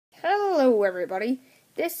Hello everybody,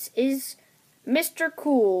 this is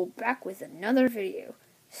Mr.Kool back with another video.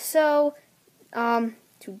 So,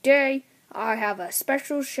 today I have a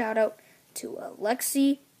special shout out to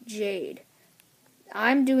Alexi Jade.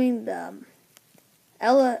 I'm doing the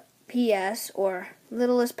LPS, or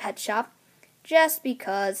Littlest Pet Shop, just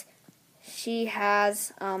because she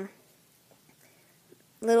has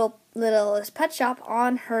Littlest Pet Shop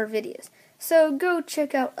on her videos. So go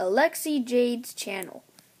check out Alexi Jade's channel.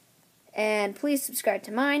 And please subscribe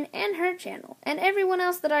to mine and her channel, and everyone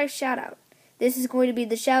else that I shout out. This is going to be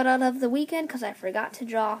the shout out of the weekend because I forgot to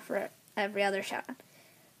draw for every other shout out.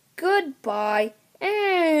 Goodbye,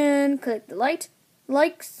 and click the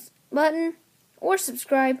likes button, or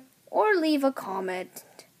subscribe, or leave a comment.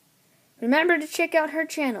 Remember to check out her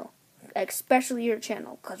channel, especially your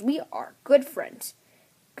channel, because we are good friends.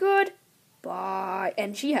 Goodbye.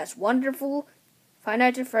 And she has wonderful Five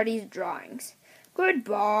Nights at Freddy's drawings.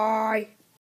 Goodbye.